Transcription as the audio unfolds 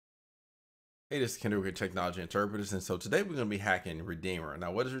Hey, this is Kendrick with Technology Interpreters, and so today we're going to be hacking Redeemer.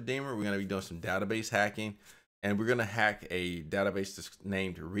 Now, what is Redeemer? We're going to be doing some database hacking, and we're going to hack a database that's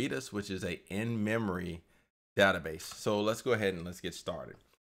named Redis, which is a in-memory database. So let's go ahead and let's get started.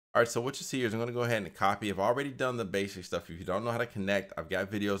 All right, so what you see here is I'm going to go ahead and copy. I've already done the basic stuff. If you don't know how to connect, I've got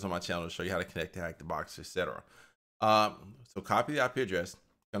videos on my channel to show you how to connect to hack the box, etc. So copy the IP address.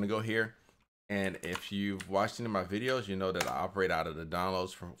 I'm going to go here. And if you've watched any of my videos, you know that I operate out of the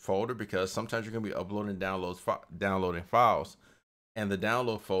downloads folder because sometimes you're going to be uploading downloading files. And the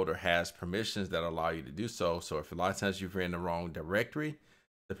download folder has permissions that allow you to do so. So if a lot of times you're in the wrong directory,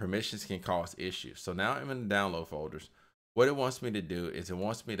 the permissions can cause issues. So now I'm in the download folders. What it wants me to do is it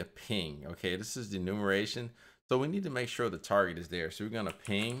wants me to ping. Okay, this is the enumeration. So we need to make sure the target is there. So we're going to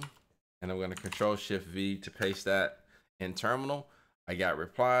ping, and I'm going to Control-Shift-V to paste that in terminal. I got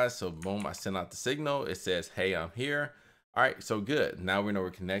replies, so boom, I sent out the signal. It says, hey, I'm here. All right, so good. Now we know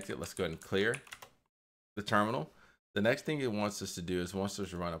we're connected. Let's go ahead and clear the terminal. The next thing it wants us to do is wants us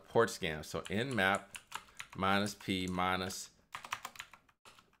to run a port scan. So nmap -p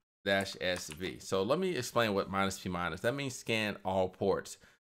 --sv. So let me explain what -p-. That means scan all ports.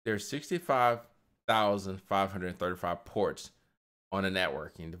 There's 65,535 ports on a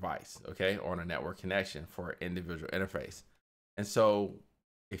networking device, okay, or on a network connection for an individual interface. And so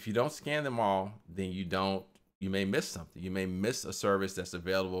if you don't scan them all, then you may miss something. You may miss a service that's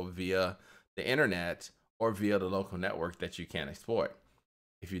available via the internet or via the local network that you can't exploit.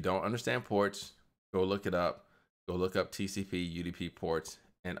 If you don't understand ports, go look it up. Go look up TCP, UDP ports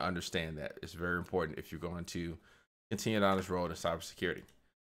and understand that. It's very important if you're going to continue down this road in cybersecurity.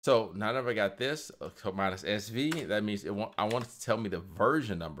 So now that I got this, -SV, that means I want it to tell me the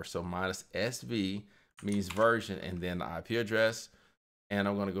version number. So -SV means version and then the IP address, and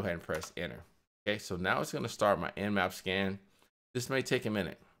I'm going to go ahead and press enter. Okay, so now it's going to start my nmap scan. This may take a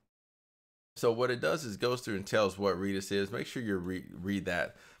minute. So what it does is goes through and tells what Redis is. Make sure you read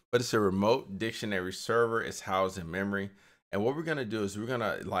that. But it's a remote dictionary server. It's housed in memory. And what we're going to do is we're going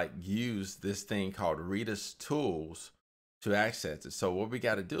to use this thing called Redis tools to access it. So what we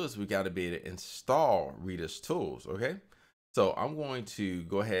got to do is we got to be able to install Redis tools. Okay, so I'm going to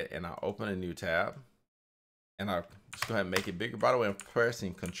go ahead and I'll open a new tab. And I'll just go ahead and make it bigger. By the way, I'm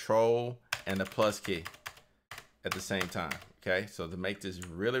pressing Control and the plus key at the same time. Okay, so to make this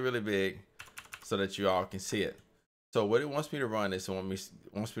really, really big so that you all can see it. So what it wants me to run is it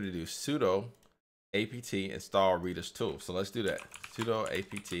wants me to do sudo apt install Redis tool. So let's do that. Sudo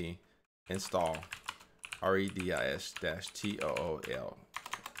apt install redis-tool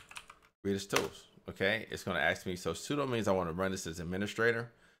Redis tools. Okay, it's going to ask me. So sudo means I want to run this as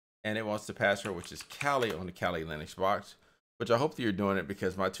administrator. And it wants the password, which is Kali on the Kali Linux box, which I hope that you're doing it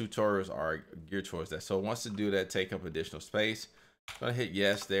because my tutorials are geared towards that. So it wants to do that, take up additional space. I'm going to hit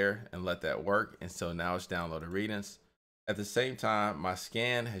yes there and let that work. And so now it's downloaded Redis. At the same time, my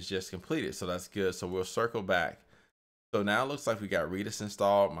scan has just completed. So that's good. So we'll circle back. So now it looks like we got Redis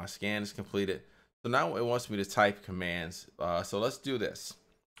installed. My scan is completed. So now it wants me to type commands. So let's do this.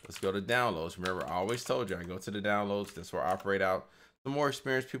 Let's go to downloads. Remember, I always told you I go to the downloads. That's where I operate out. The more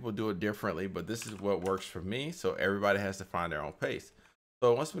experienced people do it differently, but this is what works for me. So everybody has to find their own pace.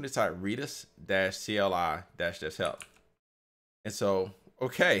 So it wants me to type Redis-CLI-help. And so,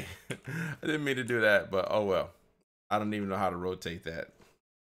 okay, I didn't mean to do that, but oh well. I don't even know how to rotate that.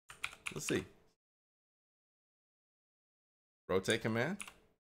 Let's see. Rotate command.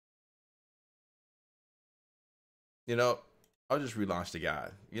 You know, I'll just relaunch the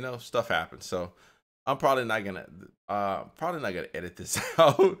guide. You know, stuff happens. So I'm probably not gonna edit this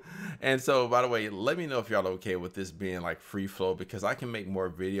out. And so, by the way, let me know if y'all are okay with this being like free flow because I can make more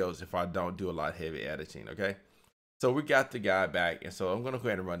videos if I don't do a lot of heavy editing. Okay, so we got the guy back, and so I'm gonna go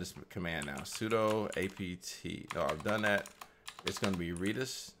ahead and run this command now. Sudo apt. No, I've done that. It's gonna be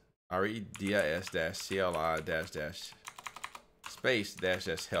Redis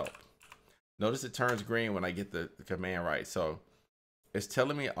 -CLI-space-help. Notice it turns green when I get the command right. So it's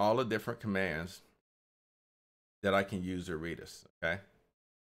telling me all the different commands that I can use with Redis. Okay.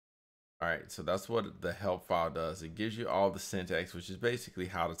 All right. So that's what the help file does. It gives you all the syntax, which is basically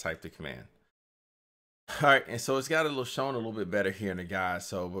how to type the command. All right. And so it's got shown a little bit better here in the guide.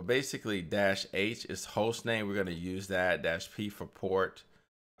 So, but basically -H is host name. We're going to use that. -P for port.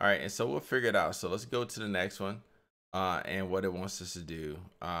 All right. And so we'll figure it out. So let's go to the next one and what it wants us to do.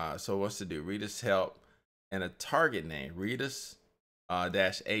 So it wants to do Redis help and a target name, Redis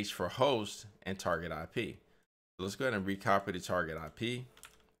 -H for host and target IP. Let's go ahead and recopy the target IP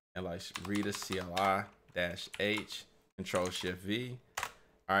and like Redis CLI-H, Control-Shift-V.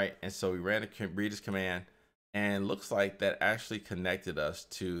 All right, and so we ran the Redis command, and looks like that actually connected us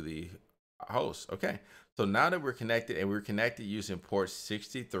to the host. Okay, so now that we're connected, and we're connected using port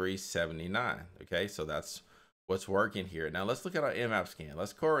 6379. Okay, so that's what's working here. Now let's look at our nmap scan.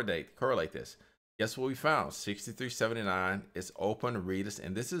 Let's correlate this. Guess what we found? 6379 is open Redis,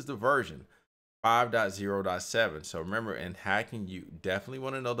 and this is the version 5.0.7. So remember, in hacking, you definitely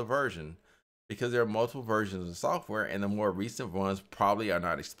want to know the version, because there are multiple versions of software, and the more recent ones probably are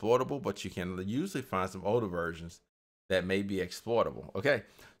not exploitable, but you can usually find some older versions that may be exploitable. Okay,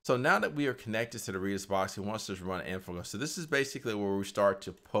 so now that we are connected to the Redis box, it wants us to run info. So this is basically where we start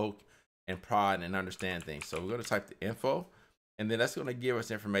to poke and prod and understand things. So we're going to type the info, and then that's going to give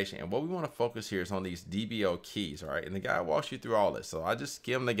us information. And what we want to focus here is on these DBO keys, all right? And the guy walks you through all this. So I just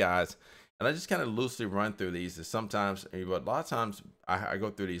skim the guys, and I just kind of loosely run through these. And sometimes, but a lot of times I go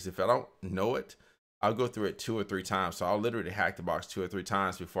through these. If I don't know it, I'll go through it 2 or 3 times. So I'll literally hack the box 2 or 3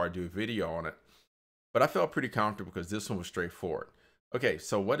 times before I do a video on it. But I felt pretty comfortable because this one was straightforward. Okay,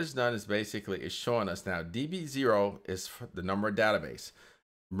 so what it's done is basically it's showing us now DB0 is the number of database.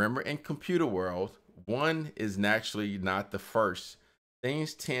 Remember, in computer world, 1 is naturally not the first.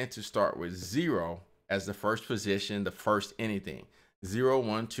 Things tend to start with 0 as the first position, the first anything. 0,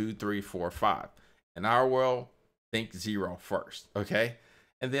 1, 2, 3, 4, 5. In our world, think 0 first, okay?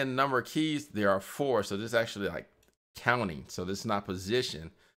 And then number of keys, there are 4. So this is actually like counting. So this is not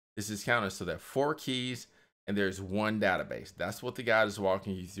position. This is counting. So there are 4 keys and there's 1 database. That's what the guide is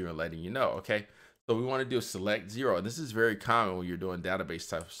walking you through and letting you know, okay? So we want to do a select 0. This is very common when you're doing database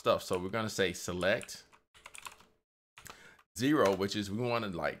type of stuff. So we're going to say select 0, which is we want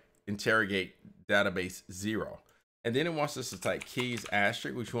to like interrogate database 0. And then it wants us to type keys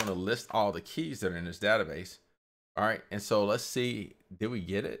asterisk, which we want to list all the keys that are in this database. All right. And so let's see, did we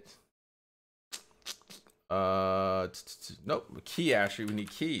get it? Nope. Key asterisk, we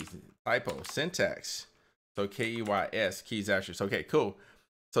need keys. Typo, syntax. So KEYS, keys asterisk. Okay, cool.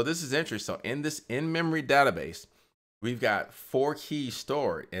 So this is interesting. So in this in-memory database, we've got 4 keys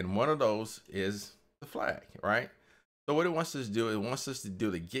stored, and one of those is the flag, right? So what it wants us to do, it wants us to do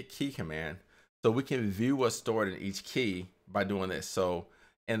the get key command, so we can view what's stored in each key by doing this. So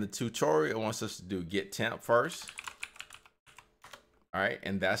in the tutorial, it wants us to do get temp first. All right,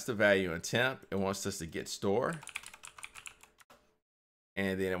 and that's the value in temp. It wants us to get store.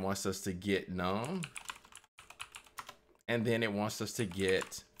 And then it wants us to get known. And then it wants us to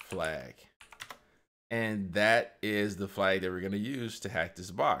get flag. And that is the flag that we're going to use to hack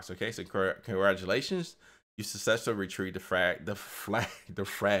this box. Okay, so congratulations. You successfully retrieved the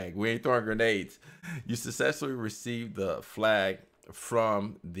flag. We ain't throwing grenades. You successfully received the flag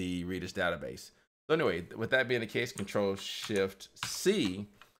from the Redis database. So anyway, with that being the case, Control-Shift-C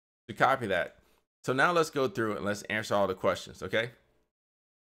to copy that. So now let's go through and let's answer all the questions, okay?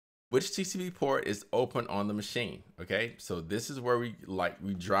 Which TCP port is open on the machine? Okay, so this is where we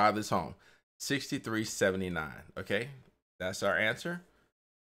drive this home. 6379. Okay, that's our answer.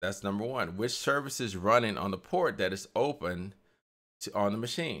 That's number 1. Which service is running on the port that is open on the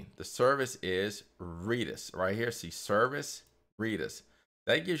machine? The service is Redis. Right here, see service Redis.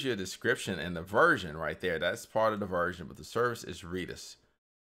 That gives you a description and the version right there. That's part of the version, but the service is Redis.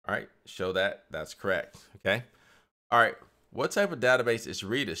 All right, show that. That's correct. Okay. All right. What type of database is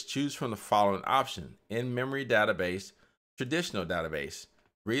Redis? Choose from the following option: in-memory database, traditional database.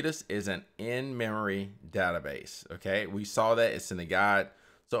 Redis is an in-memory database. Okay, we saw that it's in the guide.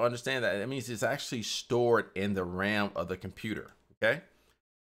 So understand that it means it's actually stored in the RAM of the computer. Okay,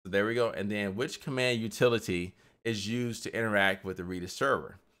 so there we go. And then which command utility is used to interact with the Redis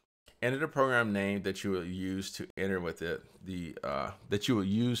server? Enter the program name that you will use to enter with that you will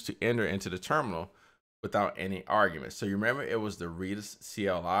use to enter into the terminal without any arguments. So you remember it was the Redis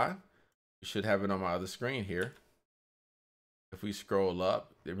CLI. You should have it on my other screen here. If we scroll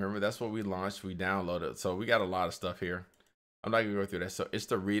up, remember that's what we launched, we downloaded. So we got a lot of stuff here. I'm not gonna go through that. So it's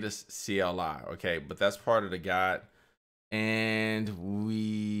the Redis CLI, okay? But that's part of the guide. And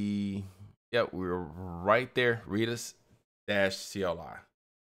we're right there, Redis-CLI.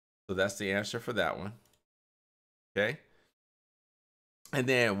 So that's the answer for that one, okay? And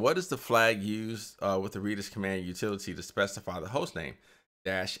then what is the flag used with the Redis command utility to specify the host name?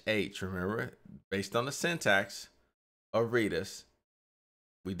 -H, remember, based on the syntax of Redis,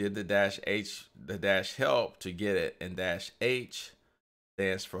 we did the -H, the -help to get it, and -H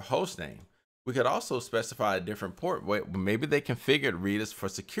stands for host name. We could also specify a different port. Maybe they configured Redis for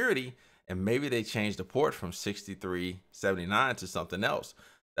security, and maybe they changed the port from 6379 to something else.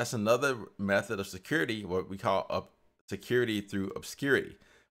 That's another method of security, what we call security through obscurity,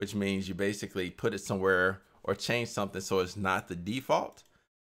 which means you basically put it somewhere or change something so it's not the default.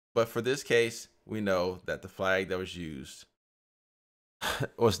 But for this case, we know that the flag that was used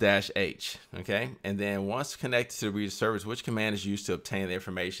was -H, okay? And then once connected to the reader servers, which command is used to obtain the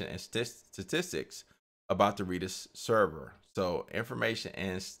information and statistics about the reader's server? So information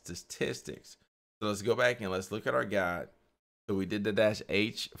and statistics. So let's go back and let's look at our guide. So we did the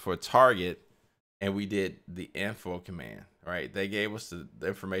 -H for target, and we did the info command, right? They gave us the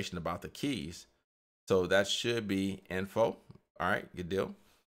information about the keys. So that should be info. All right, good deal.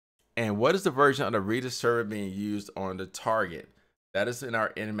 And what is the version of the reader server being used on the target? That is in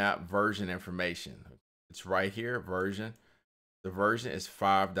our nmap version information. It's right here, version. The version is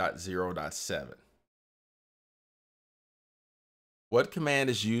 5.0.7. What command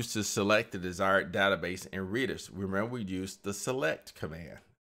is used to select the desired database and readers? Remember, we used the select command.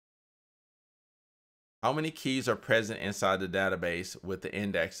 How many keys are present inside the database with the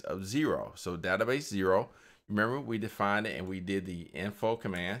index of 0? So database 0, remember we defined it and we did the info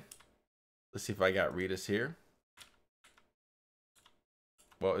command. Let's see if I got readers here.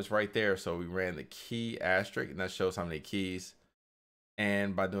 Well, it's right there. So we ran the key asterisk, and that shows how many keys.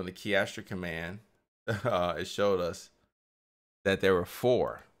 And by doing the key asterisk command, it showed us that there were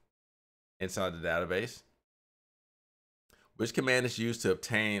 4 inside the database. Which command is used to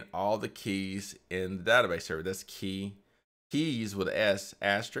obtain all the keys in the database server? That's keys with S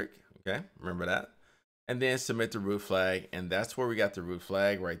asterisk. Okay, remember that. And then submit the root flag, and that's where we got the root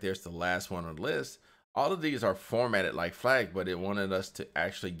flag right there. It's the last one on the list. All of these are formatted like flag, but it wanted us to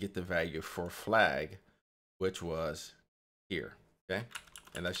actually get the value for flag, which was here, okay?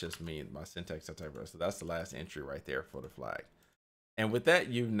 And that's just me, my syntax, that type of stuff. So that's the last entry right there for the flag. And with that,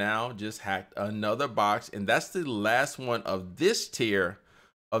 you've now just hacked another box, and that's the last one of this tier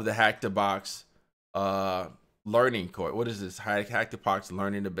of the Hack the Box learning course. What is this? Hack the Box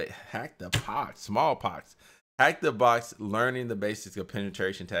learning Hack the Box, smallpox. Hack the Box learning the basics of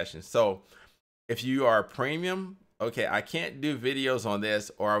penetration testing. So if you are premium, okay, I can't do videos on this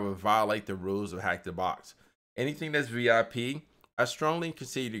or I would violate the rules of Hack the Box. Anything that's VIP, I strongly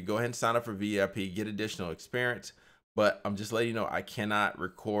consider you to go ahead and sign up for VIP, get additional experience. But I'm just letting you know I cannot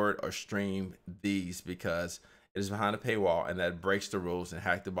record or stream these because it is behind a paywall, and that breaks the rules, and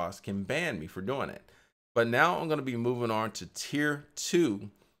Hack the Box can ban me for doing it. But now I'm going to be moving on to tier 2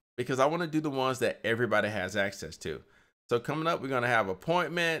 because I want to do the ones that everybody has access to. So coming up, we're going to have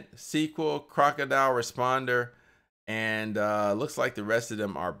appointment, sequel, crocodile, responder, and looks like the rest of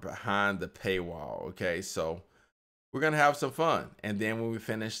them are behind the paywall. Okay, so we're going to have some fun. And then when we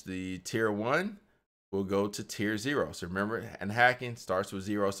finish the tier 1, we'll go to tier 0. So remember, and hacking starts with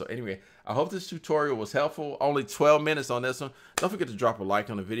 0. So anyway, I hope this tutorial was helpful. Only 12 minutes on this one. Don't forget to drop a like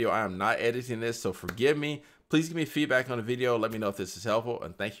on the video. I am not editing this, so forgive me. Please give me feedback on the video. Let me know if this is helpful.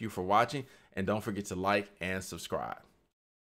 And thank you for watching. And don't forget to like and subscribe.